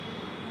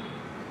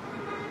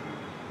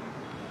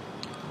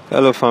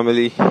Hello,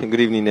 family.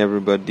 Good evening,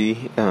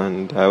 everybody,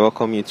 and I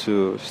welcome you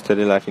to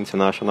Steady Life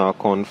International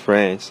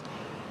Conference.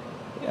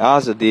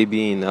 How's the day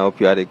been? I hope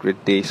you had a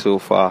great day so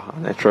far,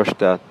 and I trust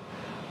that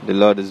the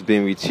Lord has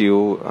been with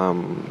you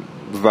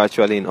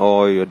virtually in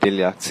all your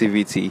daily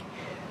activity.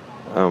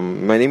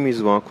 My name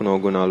is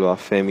Ugonna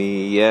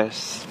Nwakunor.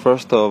 Yes,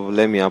 first off,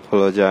 let me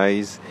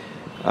apologize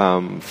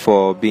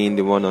for being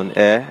the one on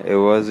air. It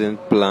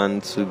wasn't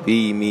planned to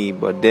be me,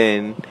 but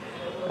then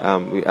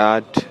we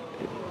had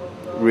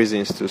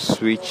reasons to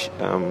switch.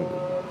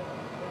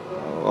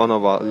 One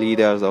of our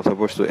leaders that was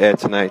supposed to air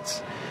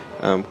tonight's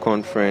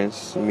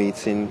conference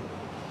meeting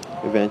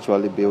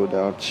eventually bailed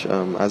out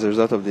as a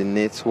result of the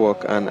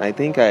network, and I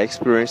think I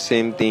experienced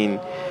same thing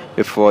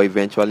before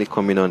eventually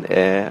coming on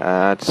air.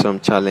 I had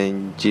some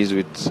challenges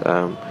with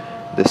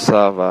the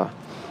server,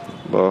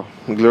 but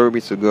glory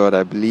be to God.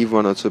 I believe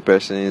one or two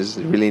persons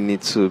really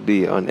need to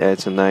be on air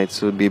tonight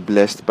to be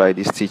blessed by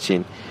this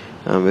teaching,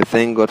 and we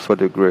thank God for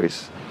the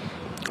grace.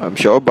 I'm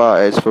sure bow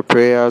heads for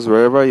prayers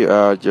wherever you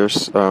are.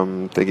 Just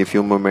take a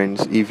few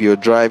moments. If you're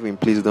driving,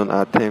 please don't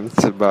attempt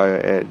to bow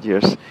your head.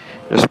 Just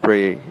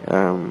pray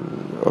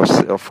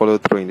or follow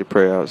through in the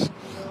prayers,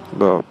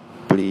 but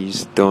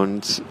please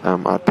don't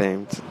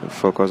attempt to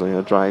focus on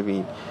your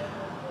driving.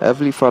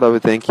 Heavenly Father, we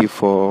thank you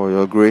for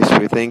your grace.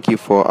 We thank you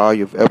for how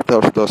you've helped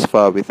us thus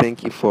far. We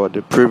thank you for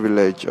the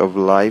privilege of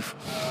life.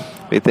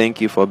 We thank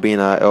you for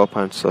being our help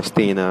and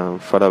sustainer.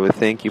 Father, we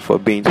thank you for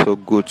being so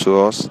good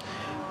to us.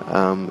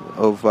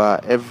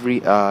 Over every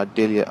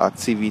daily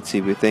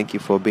activity, we thank you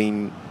for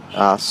being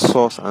our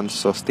source and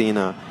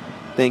sustainer.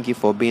 Thank you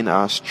for being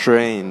our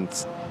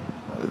strength.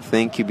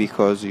 Thank you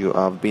because you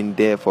have been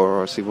there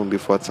for us even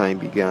before time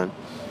began.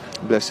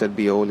 Blessed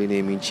be your holy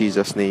name in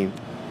Jesus' name.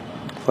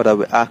 Father,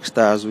 we ask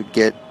that as we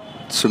get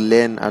to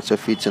learn at your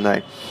feet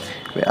tonight,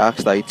 we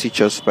ask that you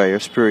teach us by your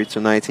Spirit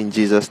tonight in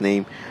Jesus'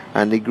 name,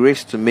 and the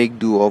grace to make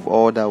do of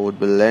all that would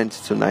be learned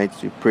tonight.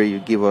 We pray you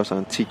give us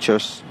and teach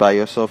us by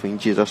yourself in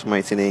Jesus'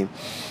 mighty name.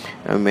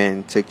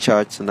 Amen. Take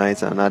charge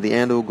tonight, and at the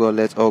end, oh God,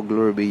 let all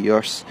glory be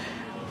yours.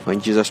 For in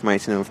Jesus'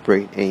 mighty name we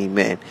pray.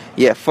 Amen.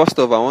 First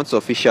off, I want to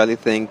officially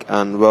thank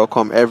and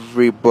welcome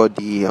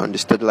everybody on the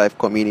Steady Life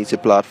community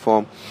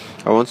platform.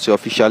 I want to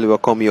officially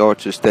welcome you all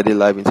to Steady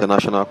Life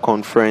International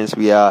Conference.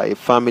 We are a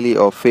family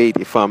of faith,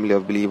 a family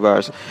of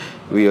believers.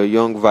 We are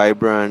young,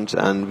 vibrant,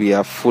 and we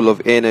are full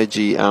of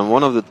energy. And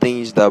one of the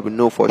things that we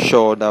know for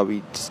sure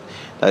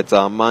that's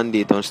our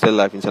mandate on Steady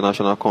Life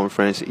International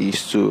Conference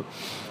is to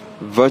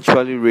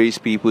virtually raise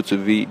people to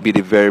be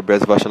the very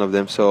best version of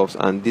themselves,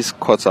 and this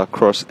cuts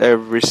across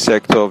every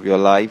sector of your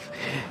life: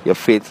 your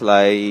faith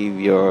life,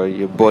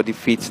 your body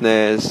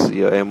fitness,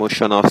 your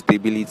emotional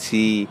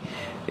stability,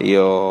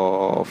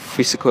 your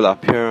physical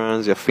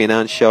appearance, your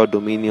financial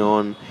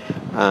dominion,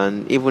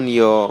 and even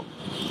your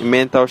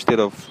mental state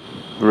of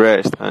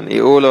rest, and a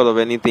whole lot of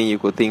anything you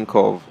could think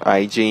of: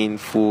 hygiene,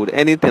 food,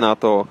 anything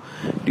at all.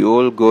 The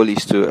whole goal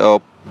is to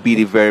help be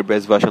the very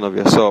best version of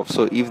yourself.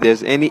 So if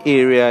there's any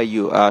area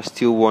you are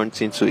still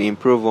wanting to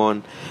improve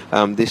on,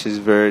 this is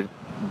very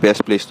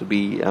best place to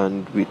be,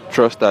 and we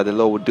trust that the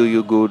Lord will do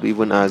you good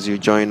even as you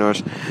join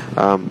us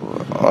on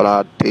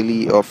our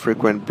daily or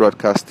frequent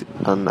broadcast.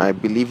 And I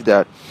believe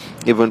that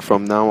even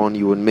from now on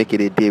you will make it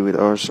a day with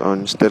us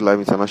on State Life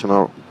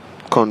International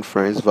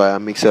Conference via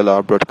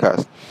MixLR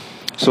broadcast.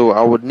 So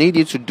I would need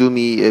you to do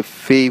me a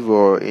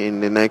favor in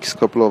the next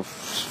couple of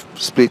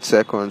split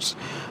seconds.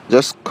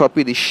 Just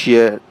copy the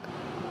sharing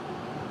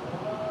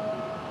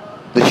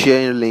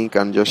link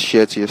and just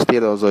share to your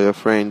status or your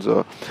friends,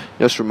 or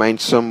just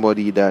remind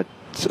somebody that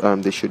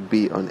they should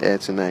be on air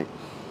tonight.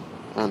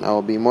 And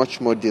I'll be much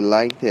more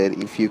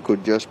delighted if you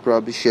could just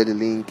probably share the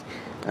link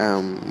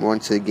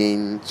once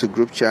again to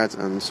group chat,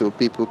 and so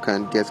people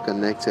can get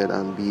connected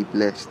and be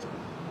blessed.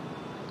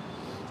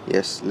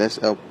 Yes, let's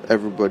help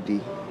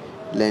everybody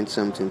learn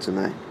something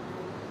tonight.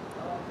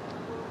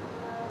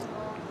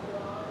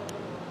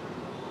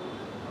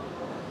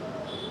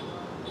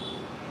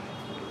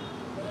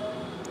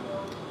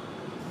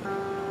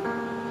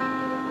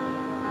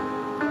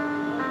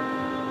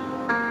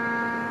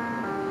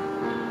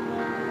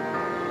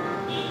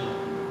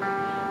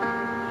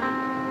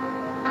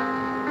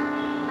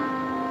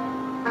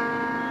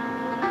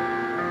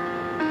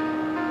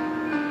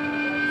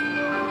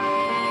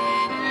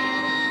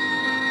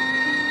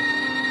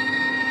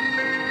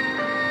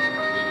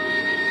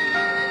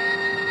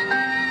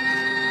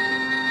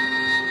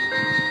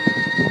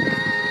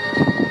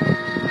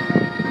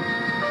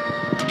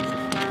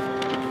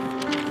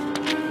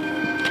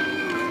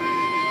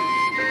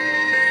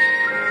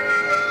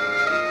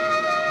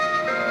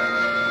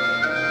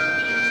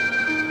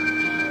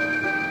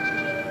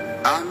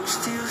 I'm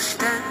still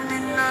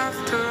standing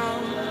after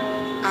all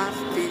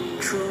I've been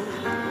through,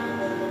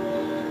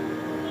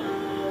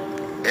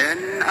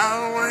 and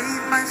I'll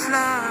wave my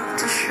flag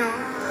to show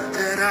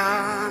that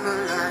I'm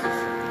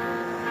alive.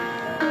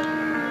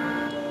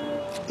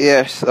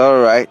 Yes,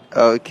 alright,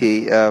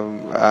 okay.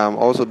 I'm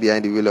also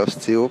behind the wheel of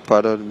steel,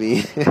 pardon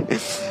me.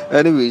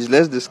 Anyways,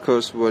 let's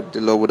discuss what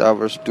the Lord would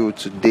have us do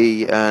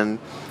today. And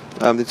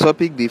The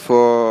topic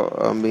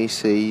before me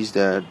says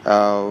that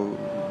our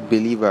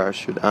believers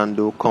should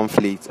handle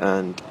conflict,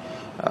 and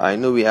I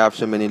know we have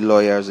so many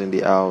lawyers in the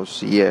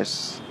house.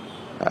 Yes,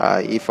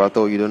 if at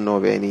all you don't know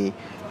of any,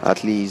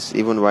 at least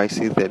even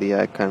YC30,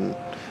 I can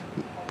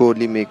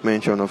boldly make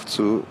mention of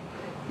two.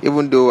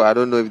 Even though I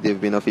don't know if they've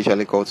been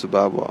officially called to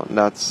bar, but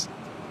that's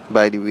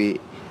by the way.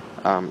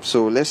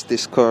 So let's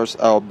discuss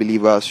how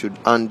believers should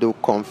handle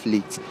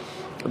conflict.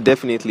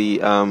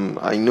 Definitely,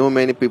 I know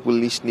many people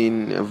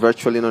listening,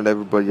 virtually not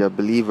everybody are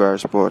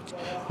believers, but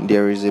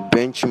there is a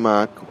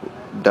benchmark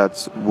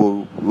that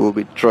will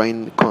be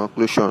drawing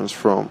conclusions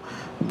from,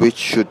 which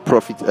should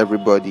profit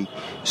everybody.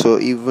 So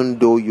even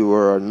though you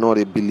are not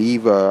a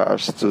believer,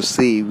 as to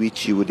say,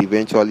 which you would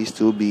eventually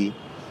still be,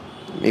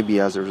 maybe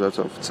as a result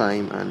of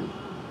time and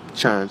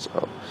chance,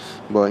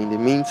 but in the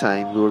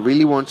meantime, we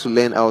really want to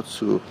learn how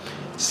to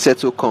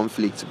settle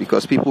conflict,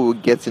 because people will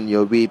get in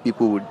your way,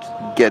 people would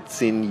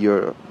get in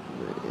your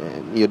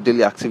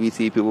daily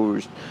activity, people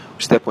will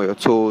step on your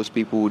toes,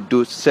 people will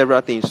do several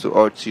things to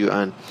hurt you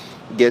and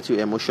get you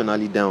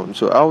emotionally down.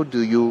 So how do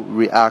you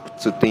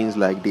react to things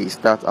like this?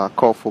 That's our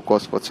core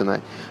focus for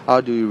tonight.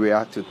 How do you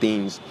react to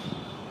things?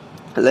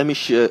 Let me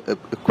share a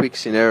quick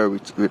scenario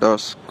with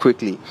us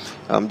quickly.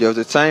 There was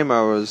a time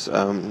I was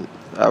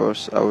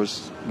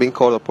being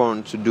called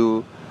upon to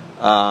do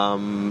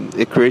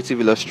a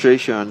creative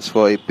illustrations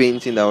for a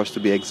painting that was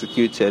to be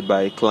executed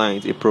by a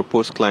client, a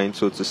proposed client,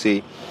 so to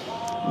say.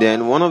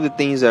 Then one of the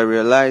things I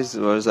realized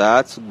was I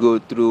had to go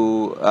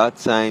through hard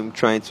time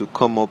trying to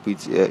come up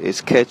with a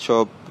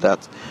SketchUp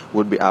that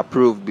would be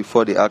approved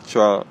before the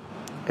actual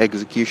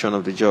execution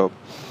of the job.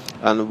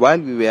 And while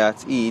we were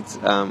at it,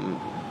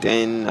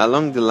 then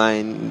along the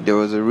line there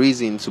was a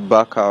reason to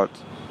back out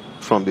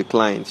from the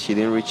client. She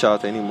didn't reach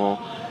out anymore.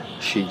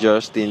 She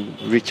just didn't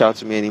reach out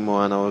to me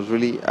anymore, and I was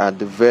really at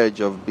the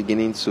verge of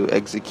beginning to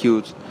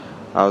execute.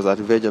 I was at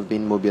the verge of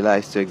being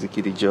mobilized to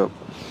execute the job.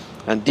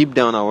 And deep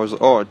down I was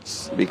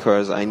hurt,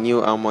 because I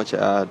knew how much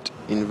I had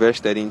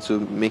invested into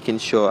making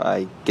sure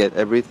I get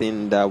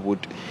everything that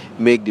would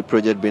make the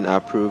project being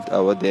approved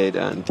awarded,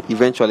 and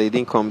eventually it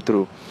didn't come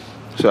through.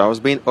 So I was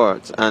being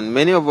hurt. And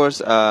many of us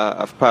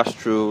have passed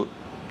through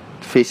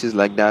phases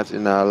like that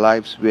in our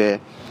lives,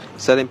 where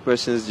certain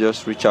persons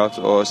just reach out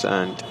to us,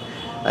 and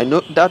I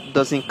know that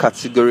doesn't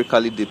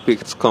categorically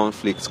depict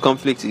conflict.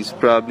 Conflict is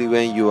probably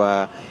when you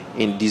are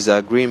in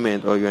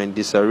disagreement or you're in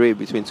disarray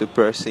between two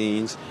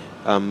persons,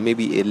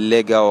 maybe a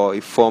legal or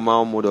a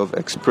formal mode of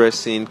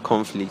expressing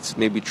conflicts,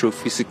 maybe through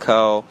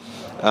physical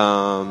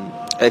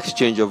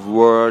exchange of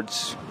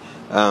words,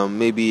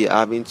 maybe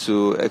having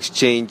to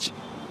exchange.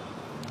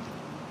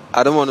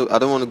 I don't want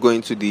to go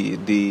into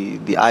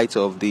the height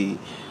of the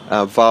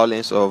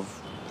violence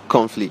of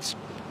conflicts,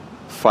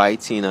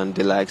 fighting and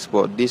the likes,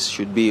 but this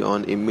should be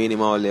on a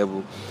minimal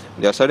level.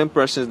 There are certain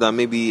persons that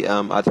maybe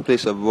at the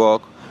place of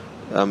work,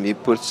 you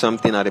put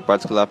something at a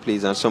particular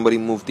place and somebody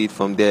moved it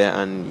from there,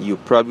 and you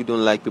probably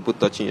don't like people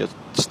touching your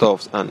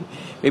stuffs, and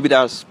maybe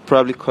that's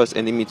probably caused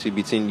enmity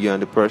between you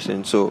and the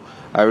person. So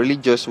I really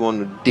just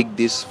want to dig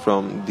this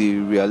from the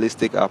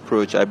realistic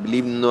approach. I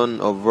believe none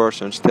of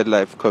us on Steady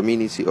Life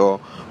community, or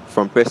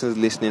from persons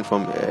listening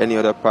from any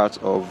other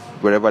part of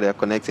wherever they are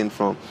connecting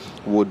from,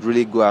 would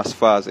really go as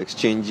far as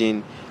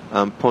exchanging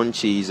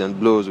punches and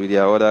blows with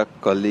their other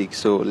colleagues.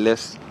 So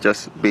let's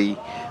just be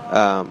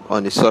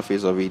on the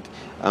surface of it.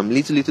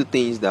 Little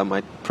things that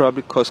might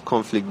probably cause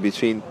conflict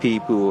between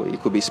people.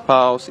 It could be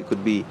spouse, it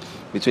could be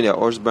between their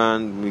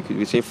husband, it could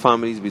be between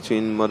families,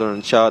 between mother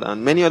and child,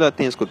 and many other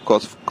things could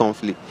cause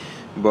conflict.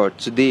 But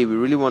today we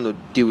really want to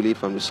deal with it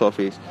from the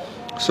surface.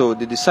 So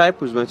the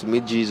disciples went to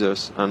meet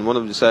Jesus, and one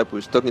of the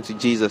disciples talking to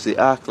Jesus, they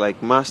asked,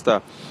 like,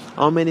 Master,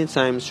 how many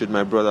times should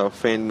my brother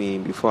offend me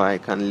before I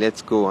can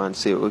let go and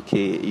say,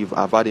 okay, if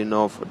I've had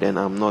enough, then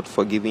I'm not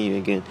forgiving you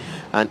again?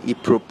 And he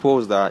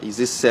proposed that, is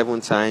this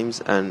 7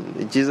 times?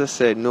 And Jesus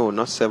said, no,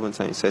 not 7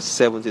 times. He said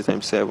 70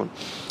 times 7.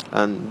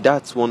 And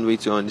that's one way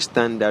to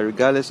understand that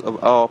regardless of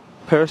how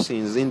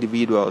persons,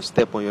 individuals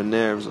step on your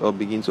nerves or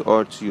begin to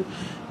hurt you,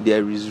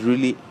 there is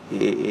really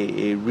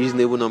a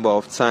reasonable number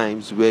of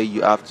times where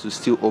you have to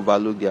still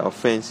overlook their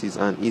offenses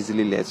and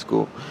easily let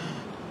go.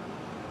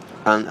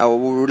 And I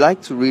would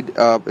like to read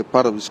a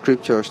part of the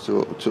scriptures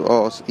to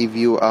us. If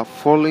you are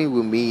following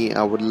with me,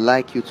 I would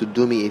like you to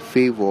do me a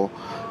favor.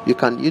 You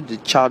can use the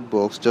chat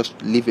box, just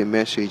leave a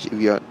message. If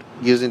you are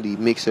using the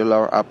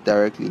Mixlr app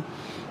directly, you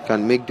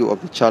can make do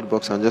of the chat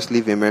box and just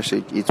leave a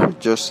message. It will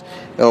just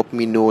help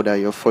me know that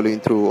you're following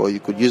through, or you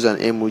could use an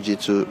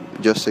emoji to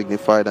just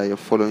signify that you're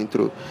following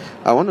through.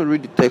 I want to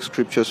read the text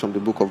scriptures from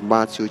the book of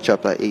Matthew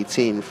chapter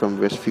 18 from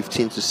verse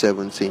 15 to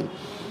 17.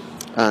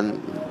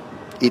 And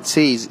it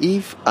says,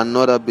 if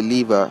another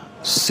believer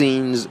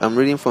sins, I'm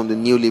reading from the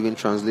New Living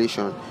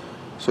Translation.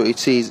 So it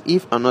says,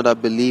 if another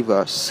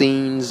believer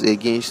sins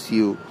against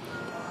you,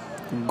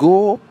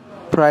 go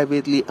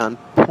privately and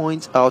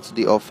point out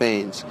the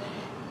offense.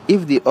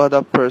 If the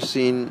other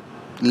person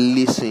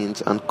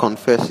listens and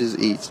confesses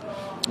it,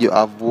 you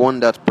have won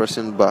that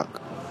person back.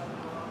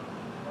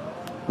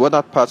 what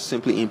that part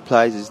simply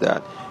implies is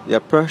that there are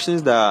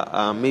persons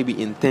that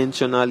maybe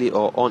intentionally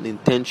or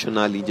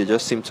unintentionally they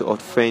just seem to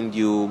offend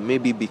you,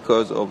 maybe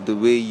because of the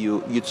way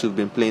you two have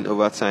been playing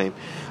over time,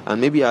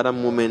 and maybe at that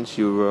moment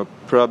you were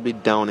probably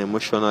down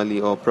emotionally,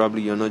 or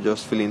probably you're not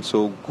just feeling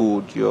so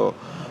good.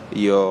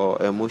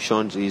 Your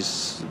emotions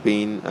is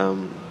being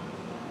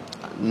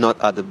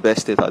not at the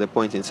best state at the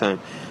point in time,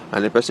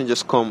 and the person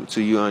just come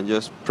to you and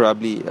just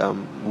probably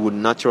would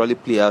naturally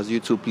play as you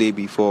two play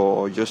before,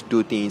 or just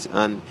do things,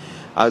 and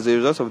as a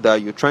result of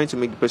that, you're trying to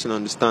make the person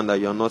understand that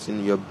you're not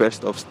in your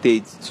best of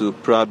state to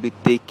probably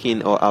take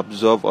in or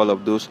absorb all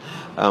of those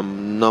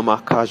normal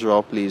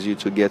casual plays you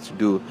to get to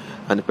do,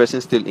 and the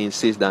person still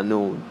insists that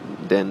no.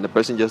 Then the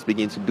person just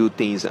begins to do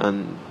things,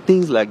 and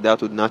things like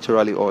that would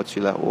naturally hurt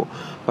you. Like, oh,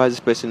 why is this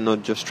person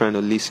not just trying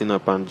to listen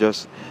up and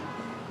just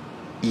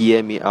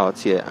hear me out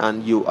here?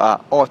 And you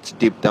are hurt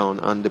deep down,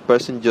 and the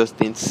person just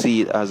didn't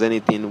see it as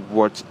anything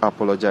worth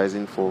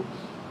apologizing for.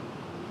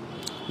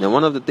 Now,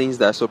 one of the things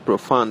that's so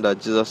profound that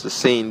Jesus is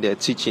saying there,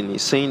 teaching,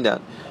 is saying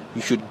that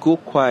you should go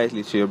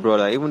quietly to your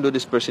brother, even though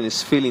this person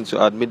is failing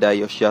to admit that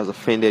he or she has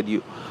offended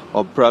you,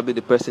 or probably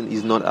the person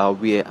is not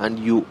aware and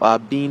you are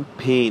being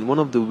pained. One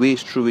of the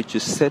ways through which you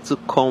settle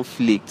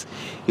conflict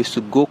is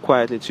to go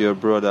quietly to your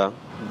brother.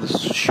 The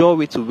sure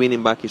way to win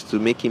him back is to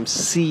make him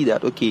see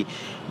that, okay,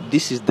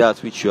 this is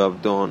that which you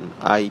have done.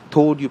 I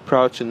told you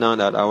prior to now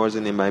that I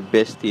wasn't in my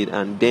best state,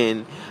 and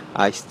then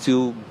I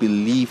still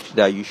believed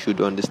that you should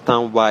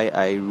understand why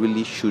I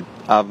really should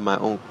have my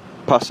own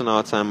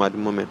personal time at the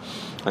moment,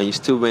 and you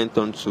still went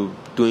on to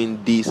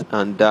doing this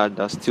and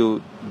that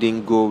still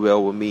didn't go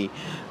well with me,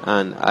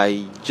 and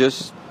I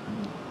just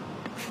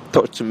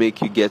thought to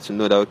make you get to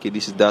know that, okay,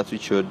 this is that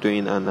which you're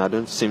doing and I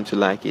don't seem to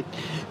like it.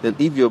 Then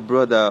if your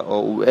brother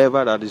or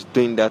whoever that is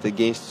doing that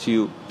against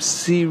you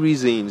see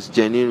reasons,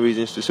 genuine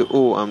reasons to say,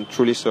 oh, I'm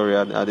truly sorry,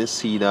 I didn't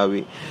see it that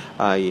way,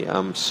 I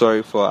am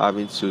sorry for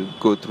having to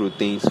go through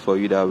things for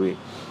you that way.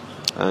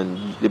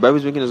 And the Bible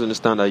is making us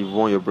understand that you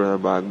want your brother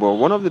back. But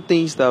one of the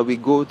things that we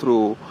go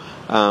through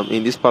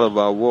in this part of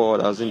our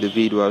world as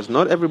individuals,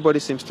 not everybody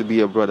seems to be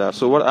your brother.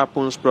 So what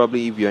happens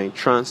probably if you're in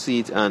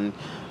transit and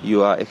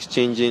you are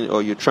exchanging,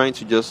 or you're trying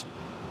to just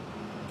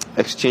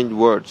exchange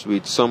words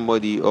with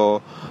somebody,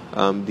 or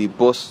the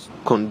bus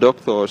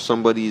conductor or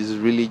somebody is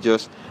really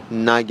just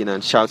nagging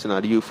and shouting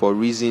at you for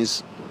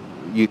reasons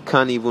you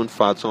can't even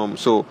fathom.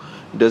 So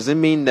does it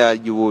mean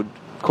that you would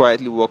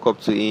quietly walk up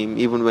to him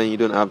even when you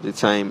don't have the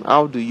time?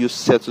 How do you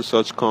settle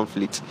such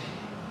conflict?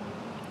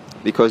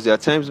 Because there are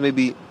times,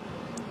 maybe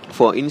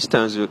for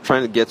instance, you're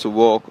trying to get to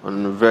work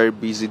on a very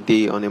busy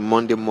day on a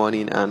Monday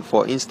morning, and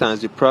for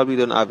instance you probably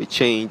don't have a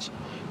change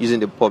using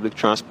the public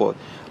transport,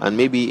 and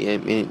maybe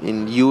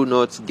in you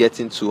not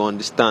getting to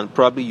understand,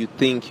 probably you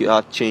think you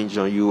have change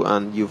on you,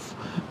 and you've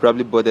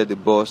probably boarded the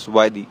bus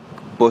while the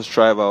bus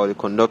driver or the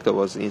conductor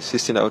was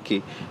insisting that,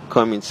 okay,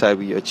 come inside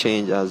with your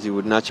change, as you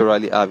would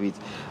naturally have it,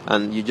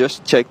 and you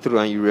just check through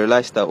and you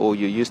realize that, oh,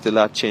 you used a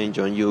lot change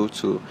on you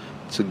to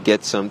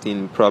get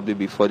something probably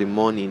before the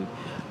morning,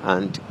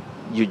 and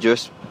you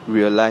just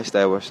realized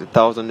that it was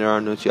 1,000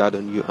 naira note you had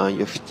on you,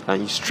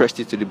 and you stressed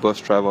it to the bus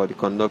driver or the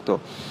conductor.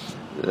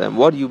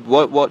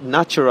 What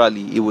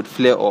naturally it would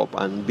flare up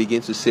and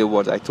begin to say,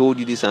 what I told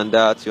you this and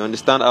that. You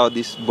understand how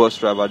this bus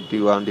driver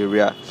do and they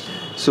react.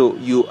 So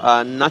you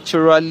are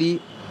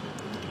naturally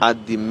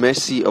at the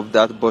mercy of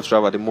that bus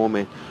driver at the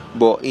moment.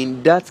 But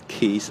in that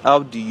case, how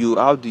do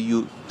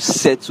you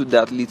settle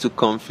that little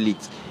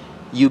conflict?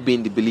 You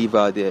being the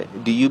believer there,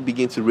 do you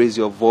begin to raise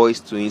your voice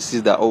to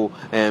insist that,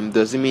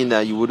 does it mean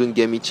that you wouldn't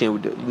get me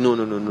change?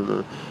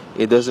 No.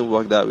 It doesn't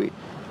work that way.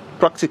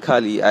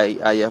 Practically,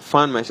 I have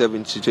found myself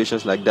in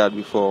situations like that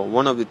before.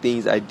 One of the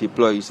things I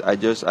deploy is I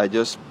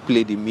just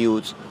play the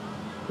mute.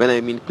 When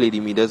I mean play the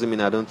mute, doesn't mean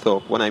I don't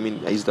talk. What I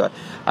mean is that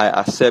I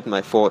accept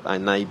my fault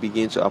and I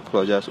begin to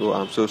apologize. Oh,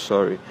 I'm so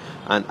sorry.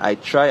 And I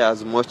try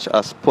as much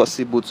as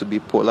possible to be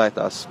polite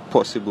as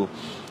possible,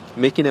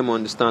 making them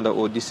understand that,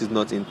 oh, this is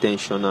not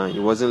intentional. It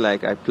wasn't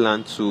like I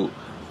planned to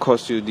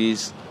cause you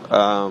this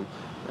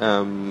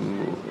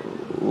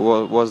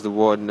what's the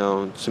word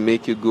now, to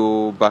make you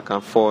go back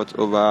and forth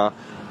over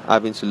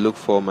having to look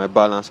for my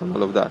balance and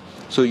all of that.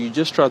 So you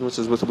just try as much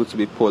as possible to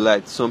be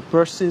polite. Some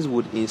persons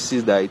would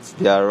insist that it's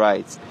their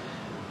right,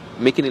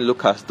 making it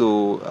look as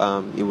though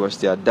it was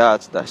their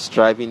dad that's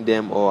driving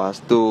them, or as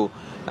though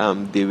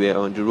they were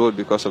on the road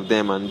because of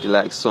them, and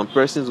like some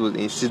persons would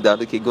insist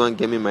that, okay, go and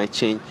get me my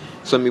change.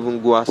 Some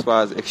even go as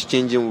far as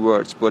exchanging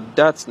words, but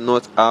that's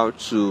not how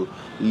to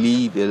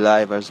live a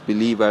life as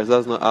believers.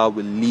 That's not how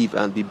we live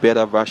and be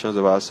better versions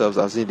of ourselves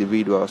as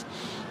individuals.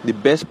 The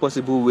best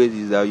possible way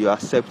is that you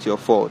accept your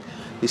fault.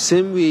 The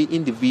same way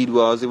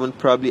individuals, even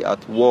probably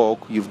at work,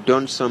 you've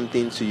done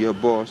something to your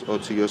boss or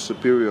to your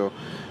superior,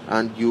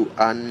 and you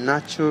are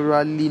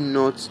naturally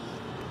not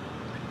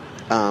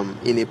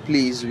in a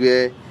place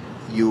where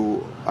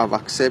you have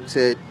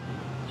accepted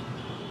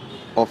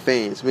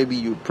offense. Maybe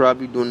you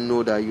probably don't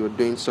know that you're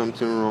doing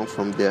something wrong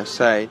from their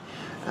side,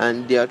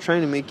 and they are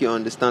trying to make you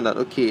understand that,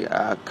 okay,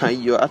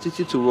 can your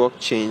attitude to work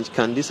change?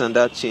 Can this and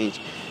that change?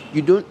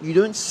 You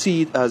don't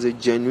see it as a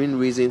genuine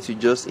reason to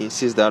just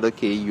insist that,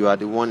 okay, you are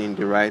the one in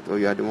the right, or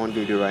you are the one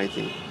doing the right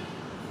thing.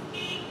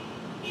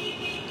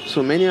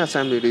 So many a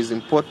times it is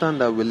important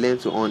that we learn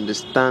to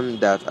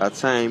understand that at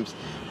times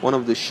one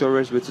of the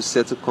surest ways to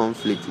settle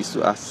conflict is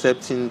to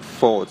accepting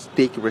faults,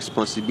 take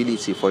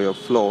responsibility for your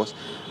flaws,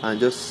 and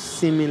just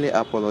seemingly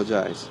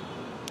apologize.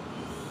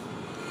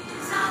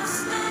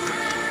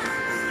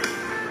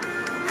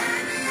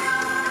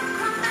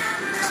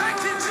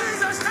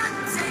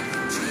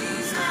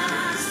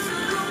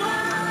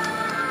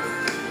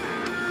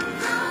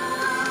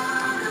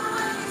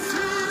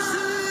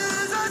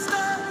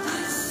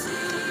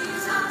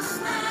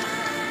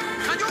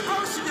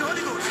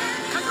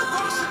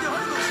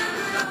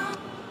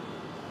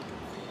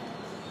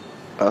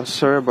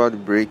 Sorry about the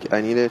break.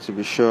 I needed to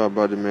be sure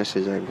about the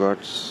message I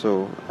got.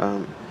 So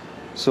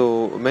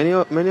many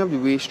of the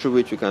ways through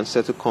which you can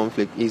settle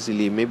conflict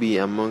easily, maybe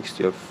amongst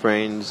your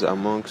friends,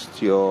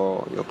 amongst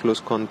your close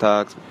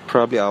contacts,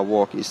 probably at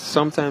work, is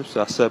sometimes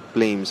to accept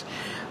blames.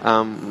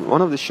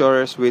 One of the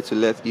surest way to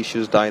let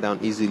issues die down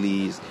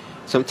easily is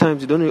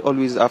sometimes you don't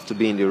always have to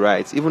be in the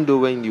right. Even though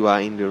when you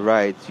are in the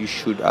right, you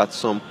should at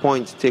some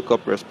point take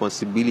up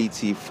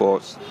responsibility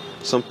for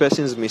some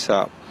person's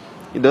mishap.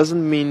 It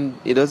doesn't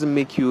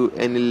make you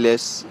any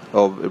less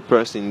of a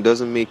person. It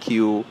doesn't make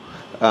you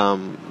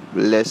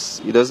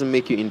less. It doesn't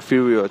make you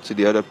inferior to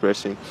the other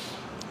person.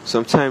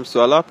 Sometimes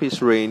to allow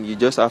peace reign, you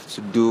just have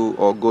to do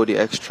or go the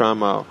extra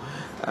mile.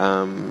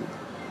 I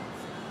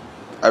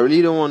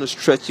really don't want to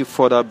stretch you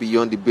further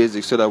beyond the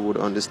basics so that we would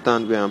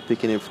understand where I'm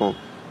picking it from.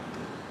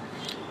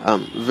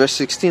 Verse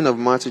 16 of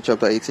Matthew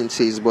chapter 18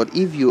 says, "But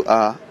if you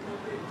are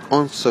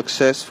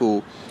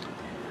unsuccessful,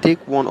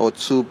 take one or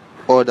two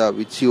other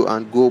with you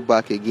and go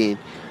back again,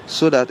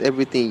 so that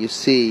everything you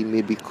say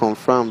may be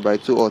confirmed by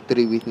 2 or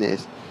 3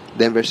 witnesses."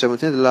 Then verse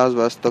 17, the last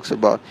verse, talks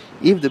about,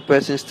 if the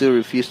person still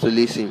refuses to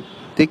listen,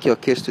 take your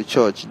case to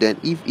church. Then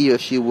if he or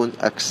she won't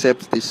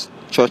accept this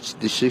church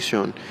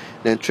decision,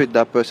 then treat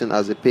that person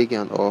as a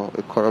pagan or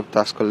a corrupt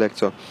tax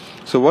collector.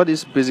 So what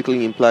this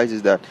basically implies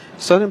is that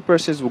certain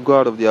persons will go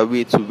out of their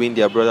way to win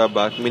their brother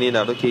back, meaning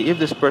that, okay, if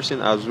this person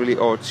has really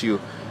hurt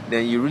you,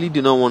 then you really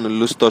do not want to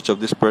lose touch of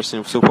this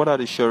person. So what are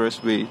the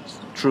surest ways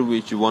through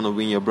which you want to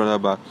win your brother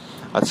back?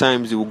 At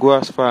times you will go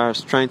as far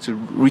as trying to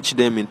reach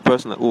them in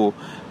person. Oh,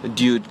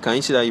 dude, can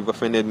you see that you've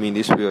offended me in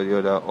this way or the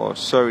other? Or,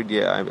 sorry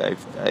dear,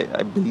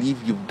 I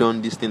believe you've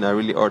done this thing that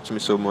really hurts me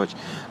so much.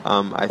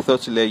 I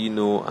thought to let you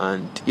know.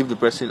 And if the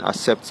person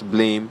accepts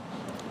blame,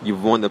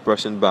 you've won the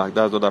person back.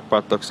 That's what that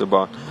part talks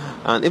about.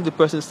 And if the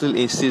person still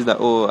insists that,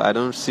 oh, I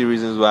don't see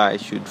reasons why I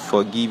should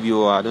forgive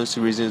you, or I don't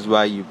see reasons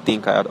why you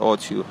think I had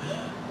hurt you,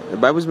 the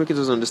Bible is making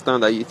us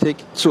understand that you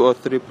take 2 or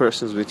 3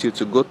 persons with you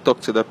to go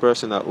talk to the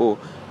person that, oh,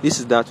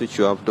 this is that which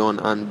you have done,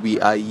 and we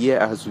are here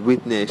as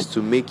witness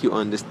to make you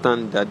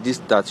understand that this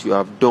that you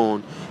have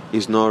done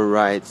is not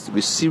right. We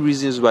see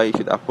reasons why you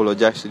should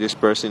apologize to this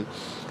person.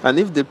 And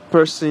if the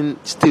person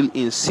still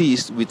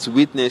insists, with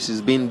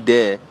witnesses being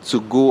there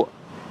to go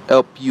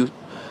help you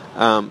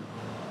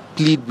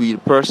plead with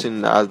the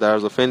person that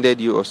has offended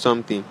you or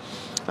something,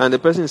 and the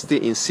person is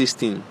still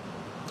insisting,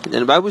 and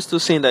the Bible is still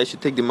saying that you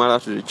should take the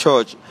matter to the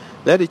church,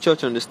 let the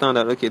church understand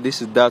that, okay,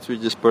 this is that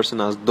which this person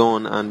has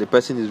done, and the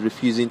person is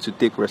refusing to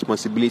take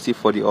responsibility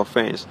for the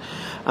offense.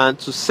 And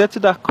to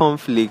settle that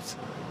conflict,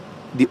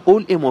 the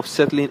whole aim of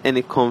settling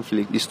any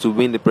conflict is to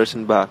win the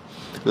person back,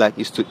 like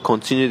is to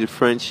continue the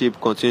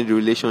friendship, continue the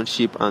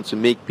relationship, and to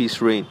make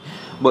peace reign.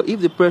 But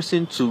if the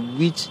person to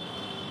which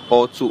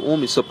or to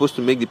whom is supposed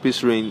to make the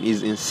peace reign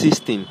is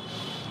insisting,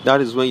 that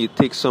is when you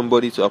take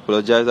somebody to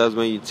apologize. That's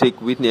when you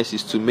take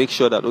witnesses to make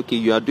sure that, okay,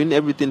 you are doing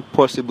everything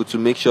possible to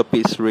make sure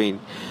peace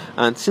reign.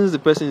 And since the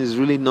person is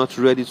really not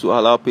ready to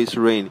allow peace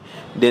reign,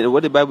 then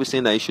what the Bible is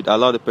saying, that you should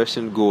allow the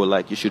person go.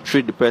 Like, you should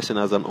treat the person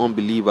as an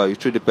unbeliever. You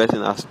treat the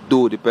person as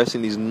though the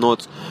person is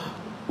not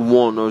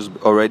one or is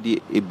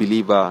already a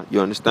believer. You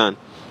understand?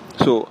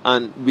 So,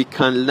 and we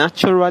can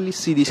naturally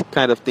see these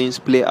kind of things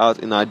play out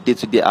in our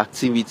day-to-day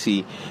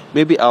activity.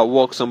 Maybe at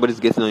work, somebody's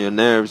getting on your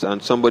nerves,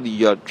 and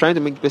you're trying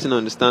to make the person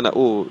understand that,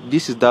 oh,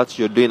 this is that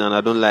you're doing and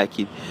I don't like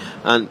it.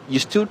 And you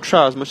still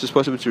try as much as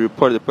possible to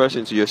report the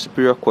person to your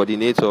superior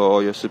coordinator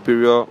or your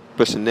superior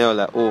personnel,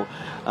 like, oh,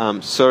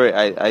 sorry,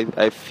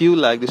 I feel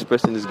like this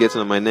person is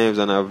getting on my nerves,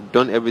 and I've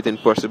done everything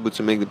possible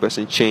to make the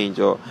person change,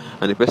 and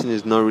the person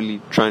is not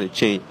really trying to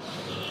change.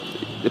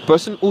 The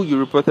person who you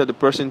reported the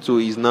person to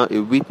is now a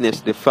witness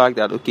to the fact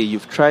that, okay,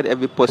 you've tried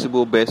every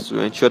possible best to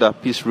ensure that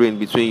peace reign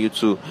between you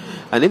two.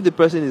 And if the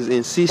person is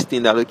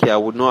insisting that, okay, I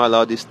would not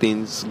allow these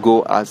things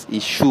go as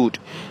it should,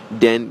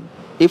 then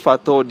if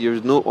at all there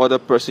is no other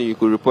person you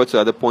could report to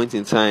at the point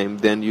in time,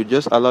 then you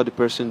just allow the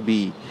person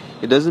be.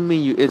 It doesn't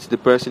mean you hate the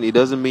person. It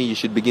doesn't mean you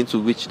should begin to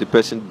wish the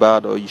person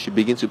bad, or you should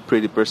begin to pray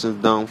the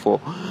person's downfall.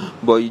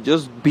 But you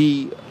just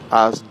be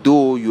as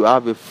though you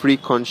have a free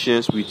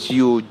conscience with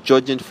you,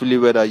 judging fully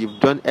whether you've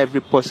done every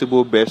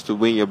possible best to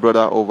win your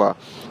brother over.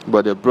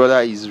 but the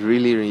brother is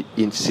really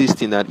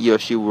insisting that he or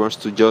she wants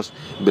to just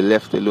be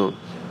left alone.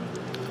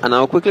 And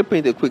I'll quickly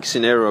paint a quick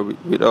scenario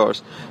with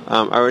us.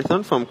 I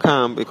returned from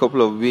camp a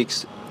couple of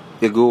weeks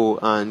ago,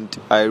 and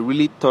I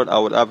really thought I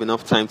would have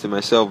enough time to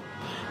myself.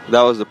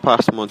 That was the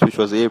past month, which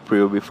was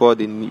April, before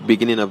the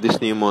beginning of this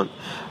new month.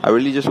 I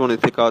really just want to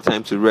take out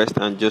time to rest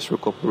and just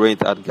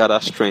recuperate and gather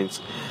strength.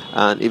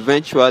 And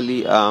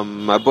eventually,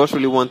 my boss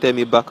really wanted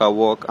me back at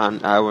work,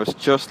 and I was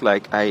just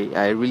like,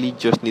 I really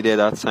just needed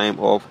that time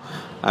off.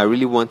 I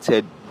really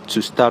wanted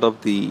to start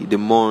off the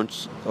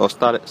month, or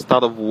start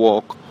off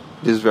work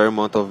this very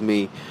month of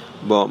May.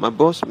 But my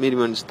boss made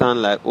me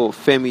understand, like, oh,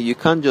 Femi, you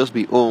can't just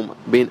be home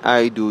being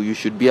idle. You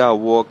should be at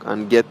work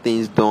and get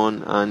things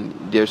done.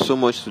 And there's so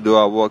much to do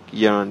at work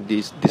here and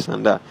this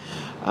and that.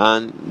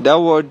 And that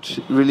word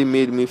really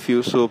made me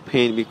feel so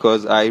pain,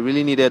 because I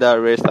really needed that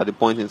rest at the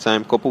point in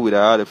time. Coupled with,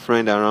 I had a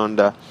friend around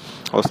that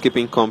I was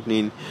keeping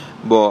company.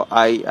 But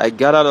I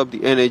gathered up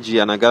the energy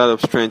and I gathered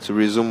up strength to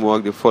resume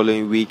work the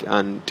following week.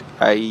 And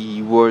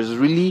I was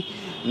really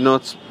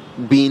not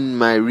being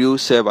my real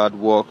self at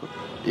work,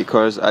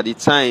 because at the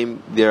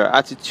time their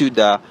attitude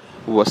that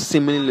was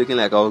seemingly looking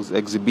like I was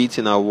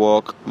exhibiting at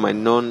work, my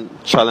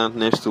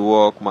nonchalantness to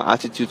work, my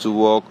attitude to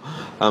work,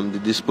 the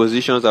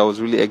dispositions I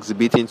was really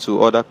exhibiting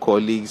to other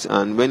colleagues.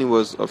 And when it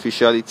was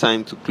officially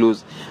time to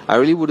close, I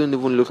really wouldn't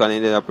even look at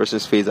any other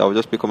person's face. I would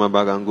just pick up my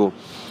bag and go.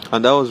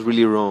 And that was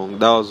really wrong.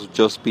 That was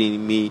just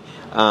being me,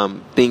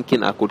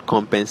 thinking I could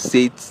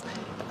compensate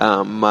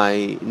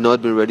my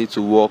not being ready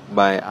to work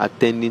by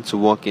attending to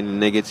work in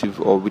negative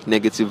or with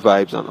negative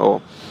vibes and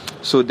all.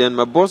 So then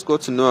my boss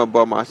got to know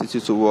about my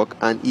attitude to work,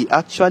 and he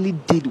actually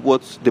did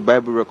what the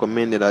Bible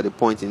recommended at the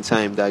point in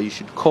time, that you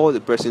should call the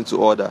person to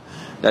order,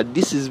 that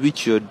this is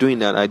which you're doing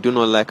that I do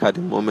not like at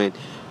the moment.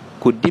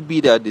 Could it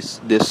be that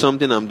there's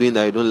something I'm doing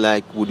that I don't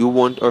like? Would you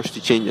want us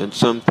to change on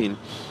something?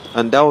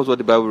 And that was what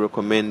the Bible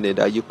recommended,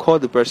 that you call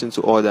the person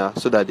to order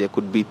so that there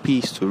could be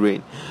peace to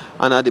reign.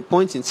 And at the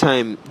point in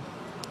time,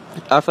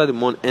 after the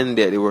month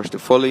ended, it was the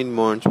following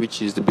month,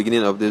 which is the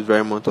beginning of this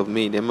very month of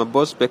May. Then my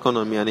boss beckoned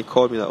on me and he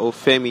called me like, oh,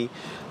 Femi,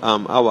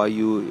 how are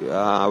you?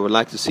 I would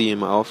like to see you in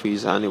my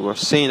office. And he was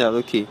saying that,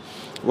 okay,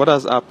 what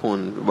has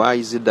happened? Why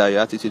is it that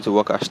your attitude to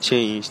work has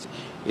changed?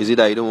 Is it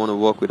that you don't want to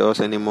work with us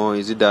anymore?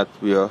 Is it that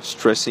we are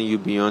stressing you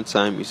beyond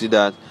time? Is it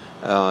that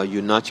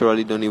you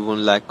naturally don't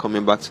even like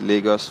coming back to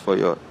Lagos for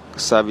your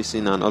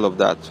servicing and all of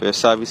that, for your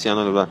servicing and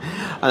all of that?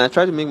 And I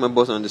tried to make my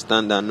boss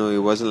understand that no, it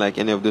wasn't like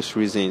any of those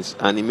reasons.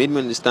 And he made me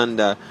understand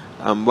that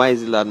why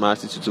is it that my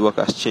attitude to work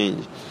has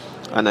changed.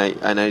 And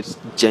I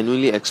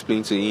genuinely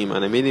explained to him,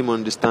 and I made him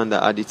understand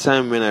that at the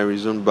time when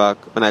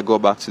I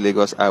got back to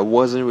Lagos, I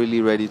wasn't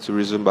really ready to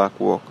resume back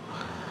work.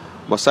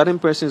 But certain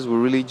persons will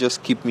really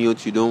just keep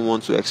mute. You don't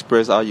want to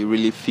express how you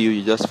really feel.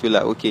 You just feel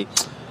like, okay,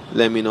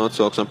 let me not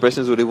talk. Some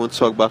persons would even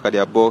talk back at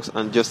their boss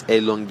and just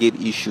elongate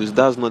issues.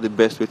 That's not the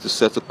best way to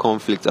settle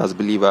conflict as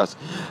believers.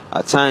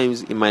 At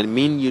times, it might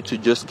mean you to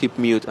just keep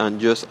mute and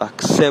just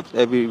accept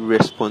every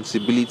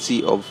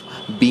responsibility of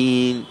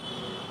being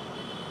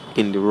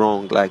in the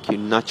wrong. Like, you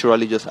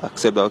naturally just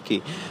accept that,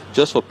 okay,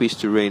 just for peace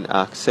to reign,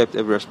 I accept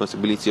every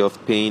responsibility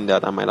of pain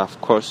that I might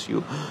have caused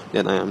you.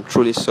 Then I am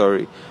truly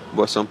sorry.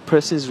 But some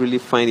persons really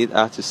find it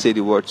hard to say the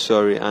word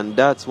sorry, and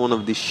that's one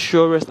of the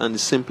surest and the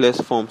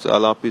simplest forms to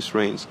allow peace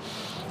reigns.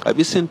 Have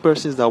you seen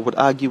persons that would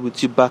argue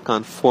with you back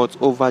and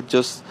forth over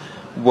just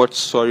what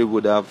sorry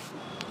would have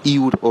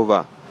healed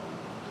over?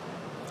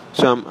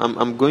 So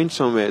I'm going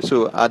somewhere.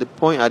 So at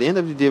the end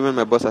of the day, when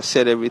my boss has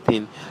said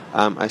everything,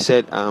 I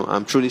said,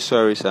 I'm truly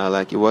sorry, sir.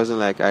 Like, it wasn't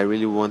like I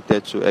really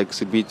wanted to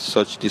exhibit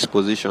such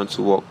disposition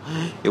to work.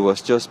 It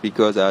was just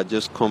because I had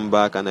just come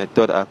back and I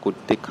thought I could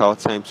take out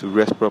time to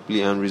rest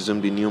properly and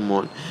resume the new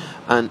month.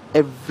 And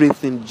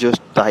everything just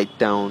died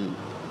down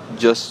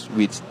just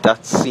with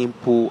that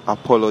simple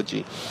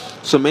apology.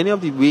 So many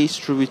of the ways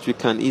through which we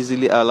can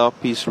easily allow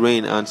peace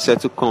reign and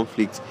settle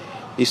conflict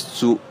is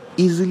to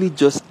easily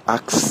just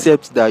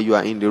accept that you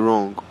are in the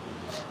wrong.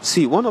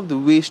 See, one of the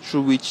ways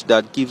through which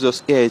that gives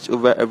us edge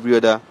over every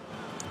other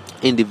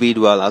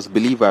individual as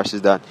believers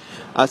is that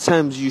at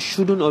times you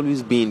shouldn't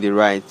always be in the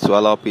right to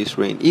allow peace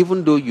reign,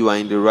 even though you are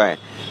in the right.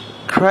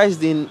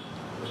 Christ wouldn't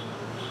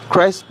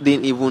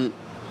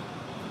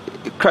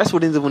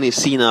even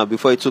see now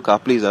before he took our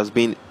place as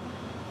being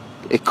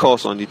a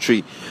curse on the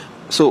tree.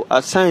 So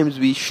at times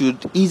we should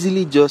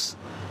easily just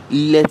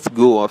let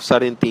go of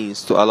certain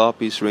things to allow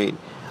peace reign.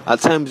 At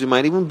times you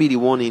might even be the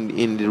one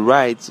in the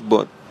right,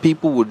 but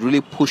people would really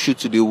push you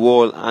to the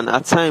wall, and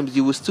at times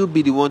you will still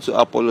be the one to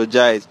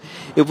apologize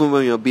even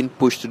when you're being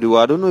pushed to the wall.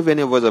 I don't know if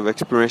any of us have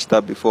experienced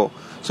that before.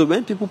 So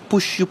when people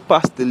push you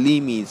past the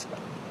limits,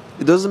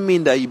 it doesn't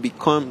mean that you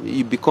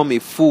become a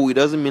fool. It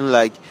doesn't mean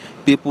like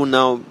people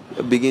now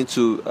begin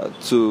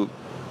to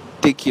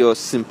take your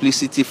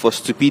simplicity for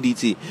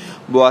stupidity.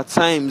 But at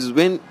times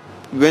when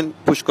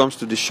push comes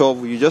to the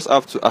shove, you just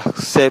have to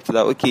accept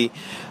that, okay,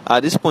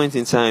 at this point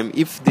in time,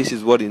 if this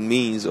is what it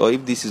means, or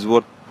if this is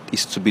what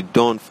is to be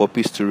done for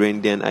peace to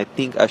reign, then I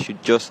think I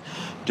should just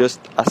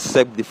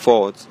accept the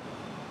fault.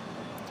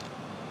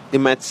 it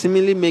might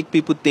seemingly make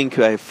people think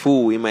you are a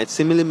fool. It might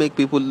seemingly make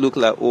people look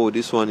like, oh,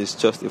 this one is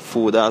just a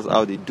fool. That's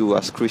how they do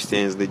as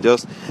Christians. They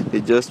just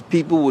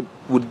people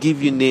would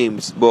give you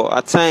names, but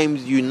at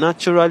times you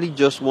naturally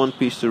just want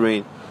peace to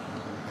reign.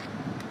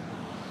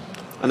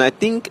 And I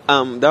think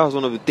that was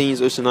one of the things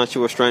Osinachi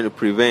was trying to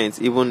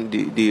prevent, even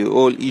the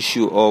whole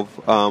issue of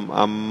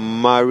a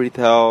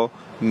marital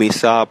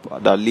mishap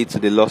that led to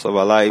the loss of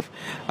her life.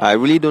 I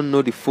really don't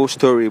know the full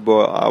story,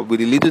 but with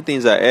the little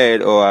things I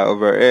heard or I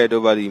overheard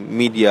over the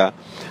media,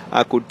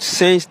 I could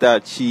sense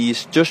that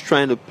she's just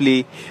trying to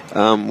play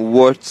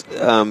what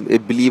a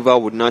believer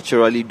would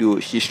naturally do.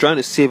 She's trying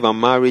to save her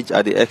marriage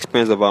at the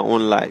expense of her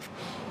own life.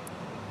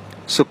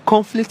 So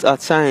conflict at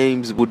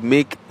times would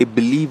make a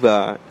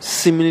believer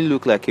seemingly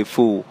look like a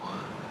fool.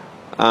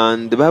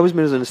 And the Bible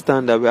makes us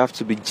understand that we have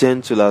to be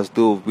gentle as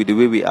dove with the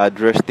way we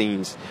address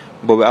things,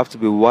 but we have to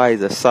be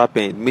wise as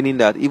serpent, meaning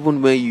that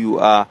even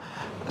when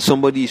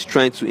somebody is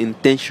trying to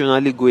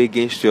intentionally go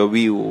against your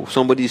will,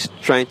 somebody is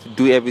trying to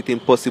do everything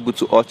possible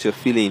to hurt your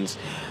feelings,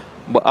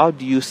 but how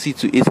do you see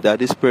to it that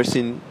this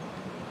person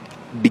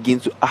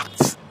begins to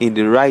act in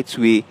the right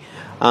way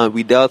and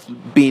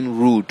without being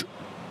rude?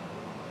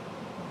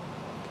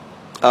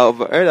 I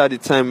overheard at the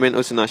time when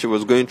Osinachi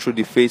was going through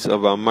the phase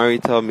of a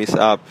marital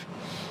mishap,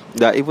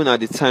 that even at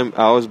the time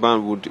her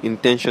husband would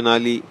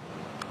intentionally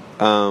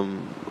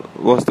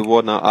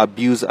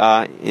abuse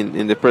her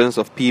in the presence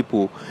of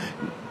people.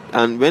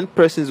 And when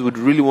persons would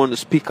really want to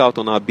speak out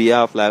on her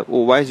behalf, like,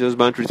 oh, why is your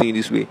husband treating you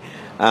this way?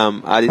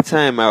 At the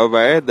time I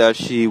overheard that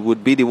she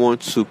would be the one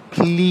to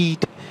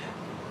plead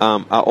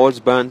her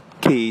husband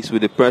case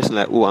with the person,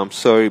 like, oh, I'm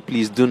sorry,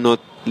 please do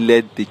not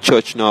let the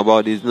church know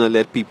about this, do not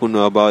let people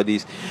know about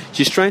this.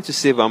 She's trying to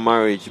save her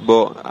marriage,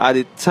 but at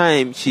the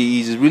time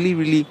she is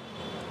really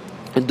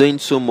doing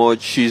so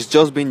much. She's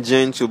just been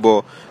gentle,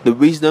 but the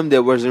wisdom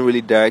there wasn't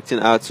really directing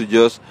her to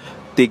just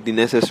take the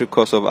necessary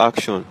course of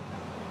action.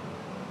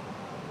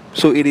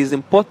 So it is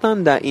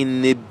important that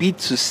in a bid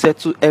to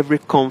settle every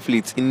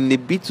conflict, in a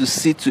bid to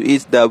see to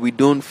it that we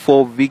don't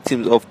fall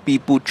victims of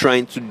people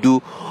trying to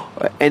do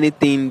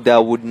anything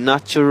that would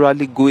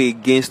naturally go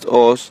against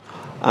us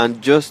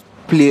and just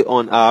play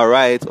on our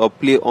rights or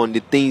play on the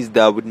things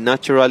that would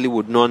not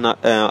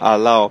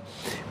allow,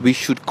 we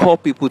should call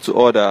people to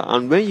order.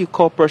 And when you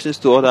call persons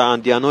to order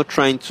and they are not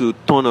trying to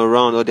turn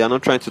around or they are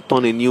not trying to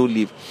turn a new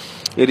leaf,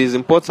 it is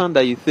important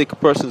that you take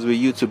persons with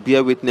you to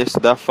bear witness to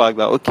that fact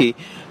that, okay,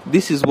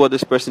 this is what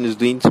this person is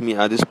doing to me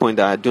at this point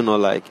that I do not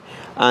like.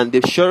 And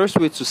the surest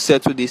way to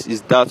settle this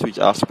is that which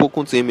I've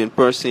spoken to him in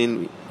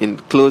person, in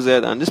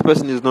closet, and this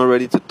person is not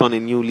ready to turn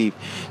a new leaf.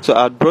 So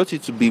I brought you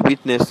to be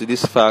witness to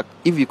this fact.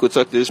 If you could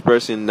talk to this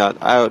person that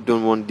I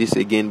don't want this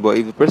again, but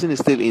if the person is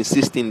still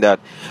insisting that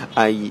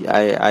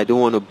I don't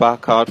want to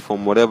back out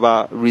from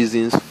whatever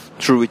reasons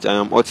through which I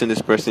am hurting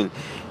this person,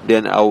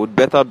 then I would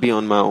better be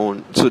on my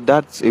own. So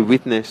that's a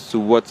witness to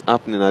what's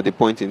happening at the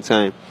point in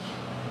time.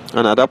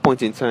 And at that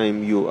point in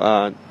time,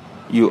 you'll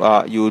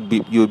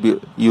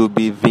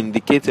be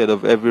vindicated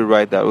of every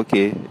right that,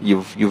 okay,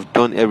 you've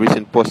done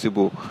everything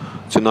possible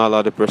to not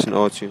allow the person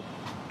hurt you.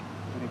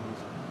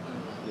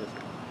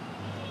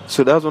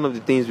 So that's one of the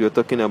things we are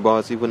talking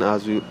about, even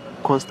as we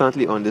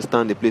constantly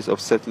understand the place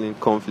of settling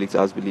conflicts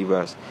as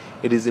believers.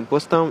 It is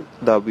important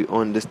that we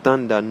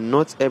understand that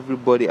not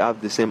everybody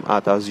have the same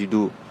heart as you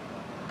do.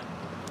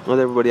 Not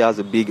everybody has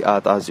a big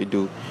heart as you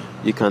do.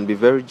 You can be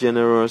very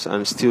generous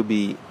and still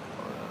be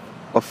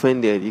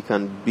offended. You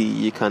can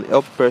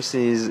help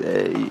persons,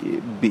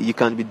 you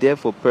can be there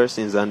for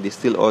persons and they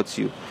still hurt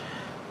you.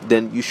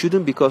 Then you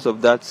shouldn't because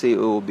of that say,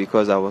 oh,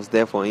 because I was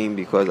there for him,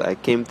 because I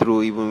came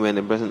through even when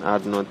the person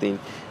had nothing,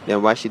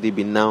 then why should it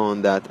be now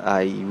that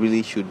I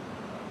really should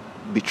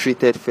be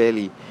treated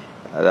fairly,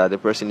 that the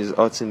person is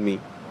hurting me?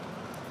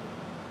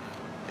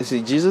 You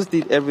see, Jesus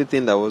did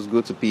everything that was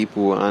good to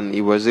people, and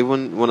it was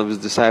even one of his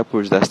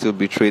disciples that still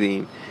betrayed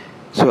him.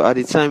 So at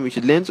the time, we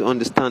should learn to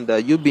understand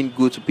that you being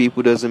good to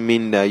people doesn't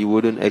mean that you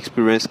wouldn't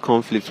experience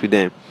conflict with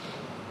them.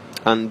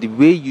 And the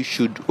way you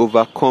should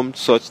overcome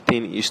such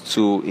thing is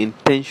to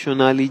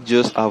intentionally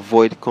just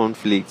avoid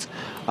conflict,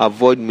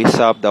 avoid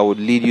mishap that would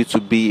lead you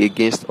to be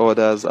against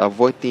others,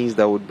 avoid things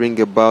that would bring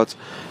about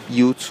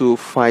you two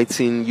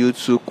fighting, you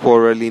two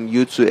quarreling,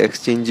 you two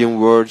exchanging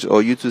words,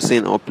 or you two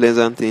saying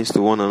unpleasant things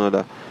to one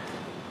another.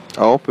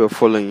 I hope you're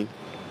following.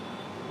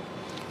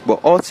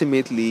 But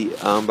ultimately,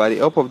 by the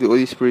help of the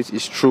Holy Spirit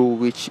is true,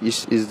 which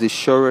is the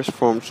surest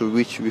form through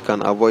which we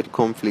can avoid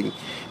conflict.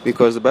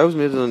 Because the Bible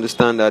makes us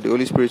understand that the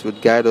Holy Spirit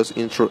would guide us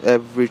into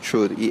every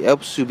truth. It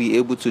helps you be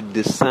able to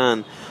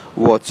discern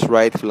what's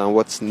rightful and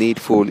what's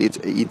needful. It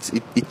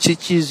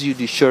teaches you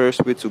the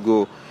surest way to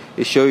go.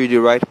 It shows you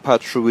the right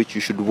path through which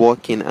you should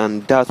walk in,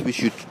 and that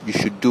which you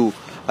should do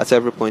at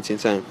every point in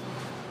time.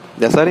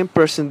 There are certain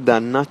persons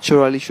that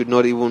naturally should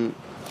not even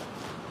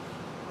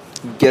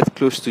get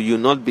close to you,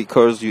 not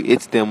because you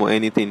hate them or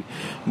anything,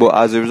 but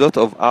as a result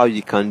of how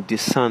you can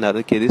discern that,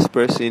 okay, this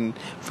person,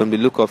 from the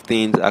look of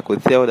things, I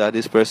could tell that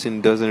this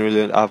person doesn't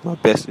really have my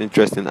best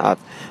interest in heart.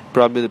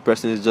 Probably the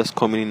person is just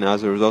coming in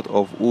as a result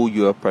of who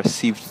you are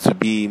perceived to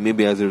be,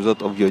 maybe as a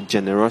result of your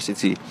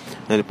generosity,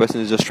 and the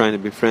person is just trying to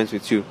be friends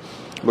with you.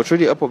 But through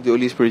the help of the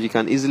Holy Spirit, you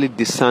can easily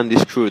discern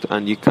this truth,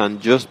 and you can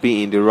just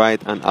be in the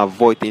right and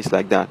avoid things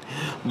like that.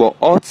 But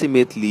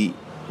ultimately,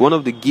 one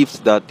of the gifts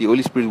that the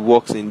Holy Spirit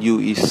works in you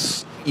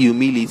is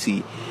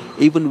humility.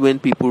 Even when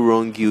people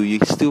wrong you, you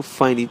still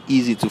find it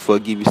easy to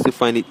forgive. You still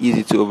find it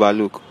easy to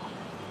overlook.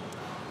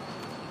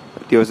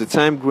 There was a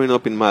time growing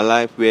up in my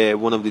life where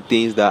one of the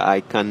things that I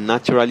can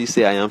naturally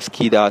say I am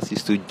skilled at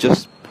is to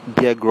just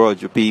bear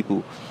grudge with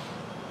people.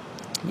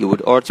 You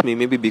would hurt me,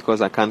 maybe because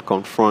I can't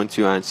confront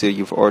you and say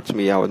you've hurt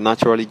me. I would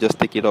naturally just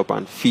take it up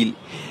and feel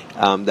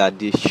that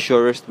the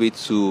surest way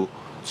to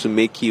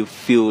make you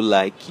feel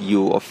like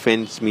you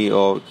offend me,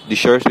 or the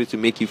surest way to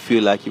make you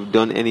feel like you've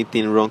done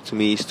anything wrong to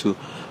me, is to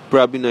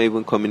probably not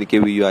even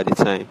communicate with you at the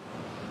time.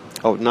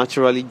 I would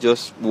naturally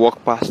just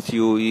walk past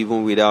you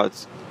even without.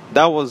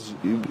 That was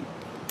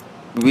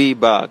way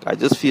back. I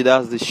just feel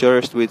that's the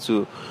surest way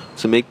to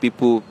make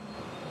people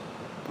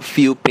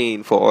feel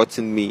pain for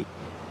hurting me.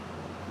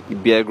 You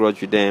bear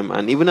grudge with them,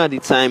 and even at the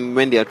time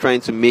when they are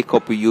trying to make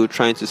up with you,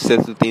 trying to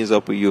settle things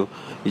up with you,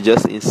 you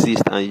just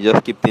insist and you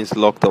just keep things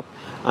locked up.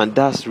 And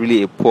that's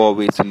really a poor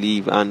way to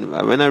live. And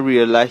when I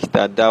realized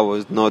that that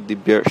was not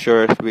the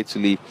surest way to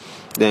live,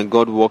 then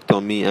God worked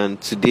on me,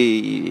 and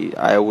today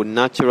I would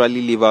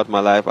naturally live out my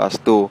life as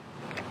though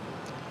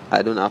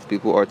I don't have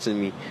people hurting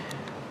me.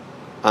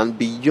 And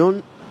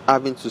beyond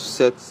having to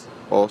set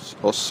or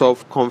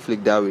solve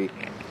conflict that way,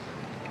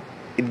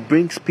 it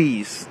brings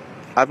peace.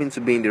 Having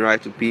to be in the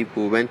right with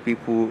people,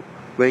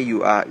 when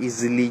you are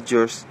easily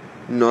just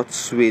not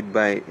swayed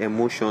by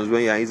emotions,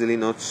 when you are easily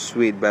not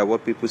swayed by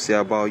what people say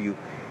about you,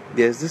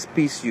 there's this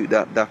peace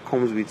that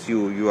comes with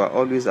you. You are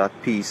always at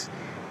peace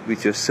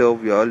with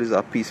yourself. You are always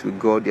at peace with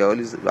God. You are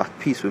always at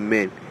peace with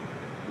men.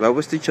 The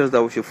Bible teaches us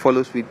that we should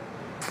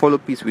follow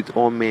peace with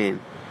all men.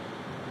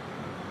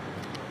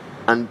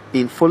 And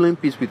in following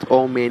peace with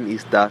all men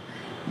is that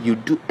you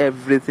do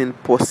everything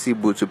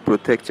possible to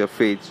protect your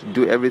faith. You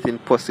do everything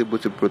possible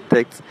to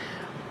protect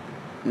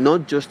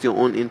not just your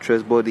own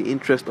interest, but the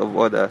interest of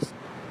others.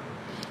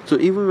 So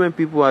even when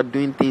people are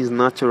doing things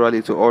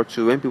naturally to hurt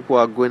you, when people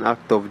are going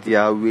out of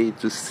their way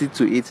to see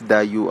to it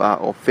that you are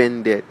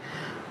offended,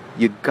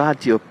 you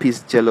guard your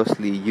peace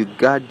jealously. You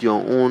guard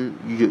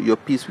your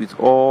peace with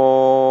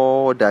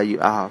all that you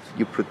have.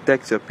 You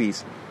protect your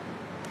peace.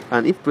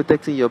 And if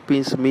protecting your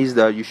peace means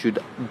that you should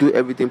do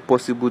everything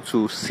possible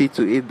to see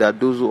to it that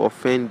those who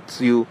offend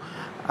you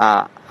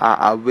are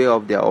aware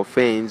of their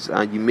offense,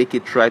 and you make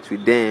it right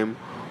with them,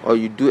 or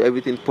you do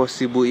everything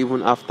possible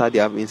even after they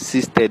have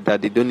insisted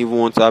that they don't even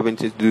want to have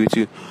anything to do with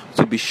you,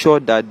 to be sure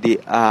that they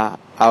are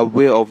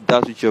aware of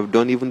that which you have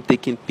done, even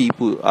taking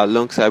people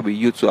alongside with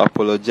you to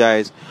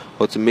apologize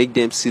or to make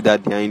them see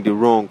that they are in the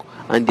wrong,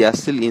 and they are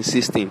still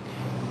insisting.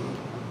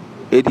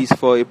 It is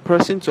for a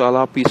person to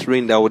allow peace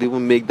reign that would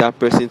even make that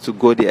person to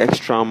go the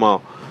extra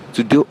mile,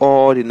 to do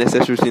all the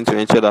necessary things to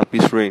ensure that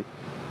peace reign.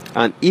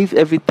 And if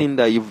everything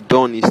that you've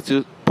done is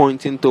still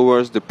pointing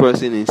towards the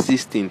person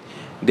insisting,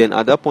 then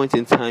at that point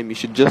in time, you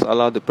should just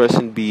allow the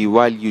person be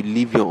while you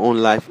live your own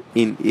life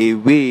in a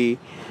way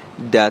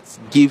that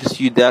gives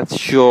you that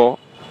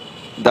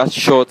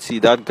surety,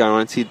 that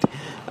guaranteed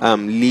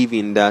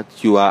living,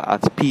 that you are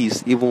at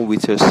peace even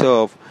with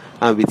yourself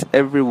and with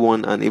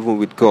everyone and even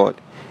with God.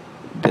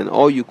 Then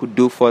all you could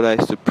do further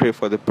is to pray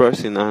for the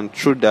person, and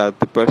through that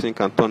the person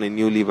can turn a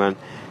new leaf and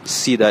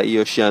see that he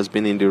or she has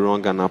been in the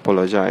wrong and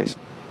apologize.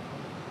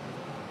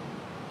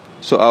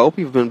 So I hope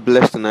you've been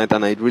blessed tonight,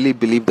 and I really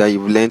believe that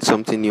you've learned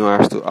something new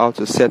as to how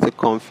to settle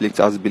conflicts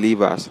as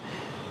believers.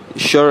 The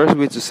surest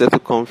way to settle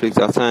conflicts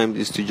at times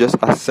is to just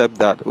accept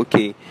that,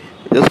 okay,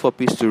 just for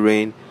peace to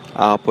reign,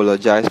 I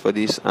apologize for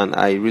this, and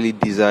I really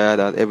desire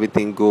that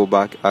everything go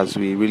back as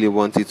we really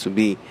want it to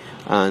be.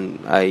 And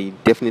I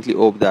definitely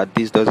hope that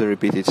this doesn't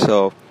repeat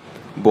itself.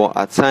 But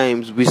at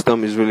times,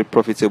 wisdom is really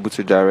profitable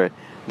to direct.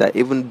 That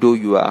even though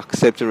you are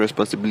accepting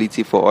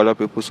responsibility for other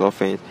people's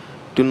offense,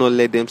 do not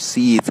let them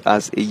see it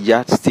as a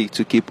yardstick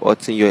to keep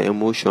hurting your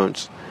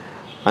emotions.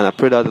 And I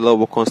pray that the Lord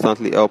will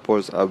constantly help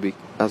us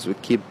as we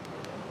keep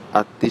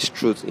at this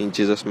truth in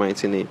Jesus'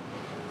 mighty name.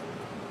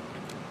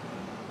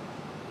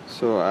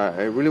 So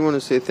I really want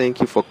to say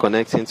thank you for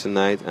connecting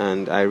tonight,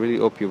 and I really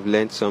hope you've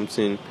learned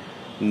something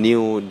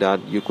new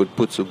that you could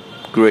put to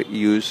great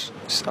use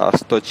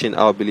as touching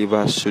how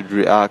believers should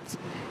react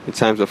in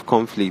times of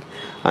conflict.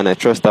 And I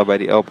trust that by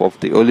the help of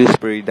the Holy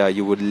Spirit that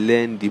you would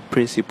learn the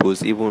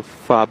principles even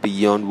far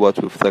beyond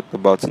what we've talked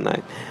about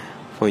tonight.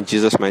 For in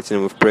Jesus' mighty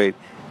name we've prayed.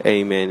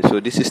 Amen.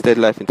 So this is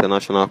Steady Life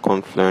International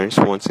Conference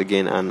once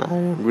again, and I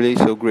am really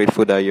so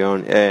grateful that you're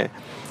on air.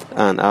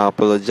 And I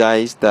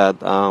apologize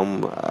that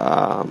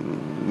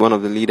one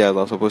of the leaders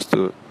was supposed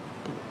to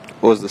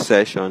host the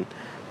session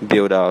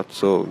build out,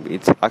 so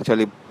it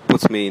actually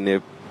puts me in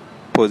a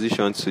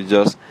position to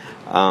just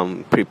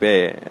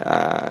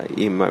prepare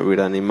with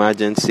an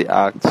emergency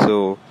act.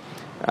 So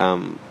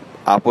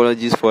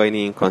apologies for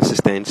any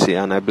inconsistency,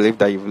 and I believe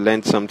that you've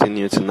learned something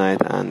new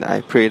tonight, and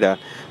I pray that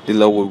the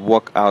Lord will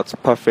work out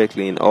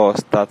perfectly in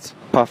us that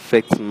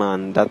perfect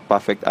man, that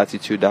perfect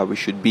attitude that we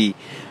should be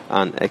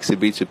and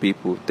exhibit to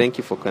people. Thank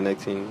you for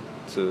connecting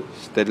to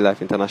Steady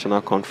Life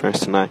International Conference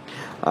tonight.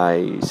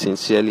 I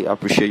sincerely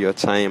appreciate your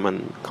time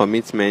and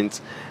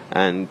commitment,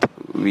 and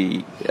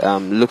we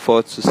look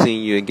forward to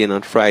seeing you again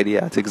on Friday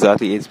at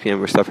exactly 8 p.m.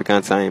 West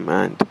African time.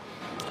 And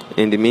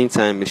in the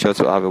meantime, be sure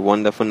to have a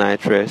wonderful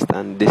night rest.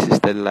 And this is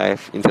Steady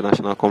Life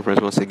International Conference.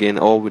 Once again,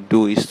 all we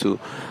do is to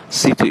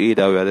see to it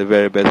that we are the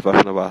very best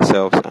version of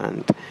ourselves.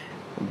 And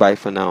bye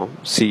for now.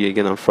 See you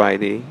again on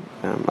Friday.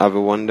 Have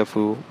a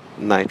wonderful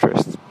night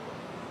rest.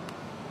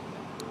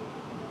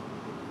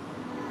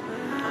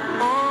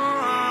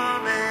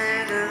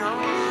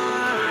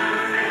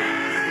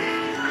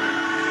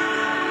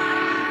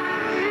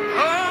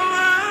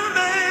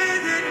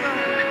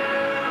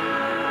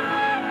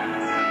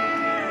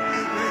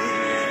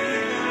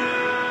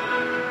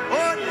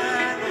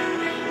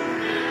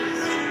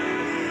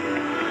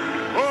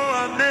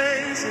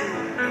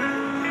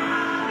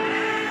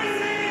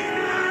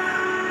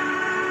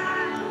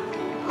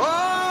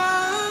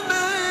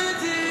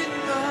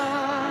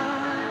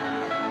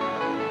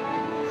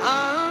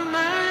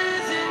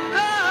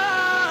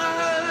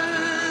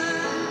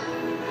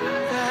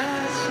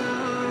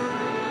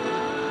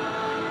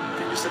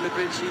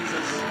 Celebrate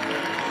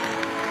Jesus.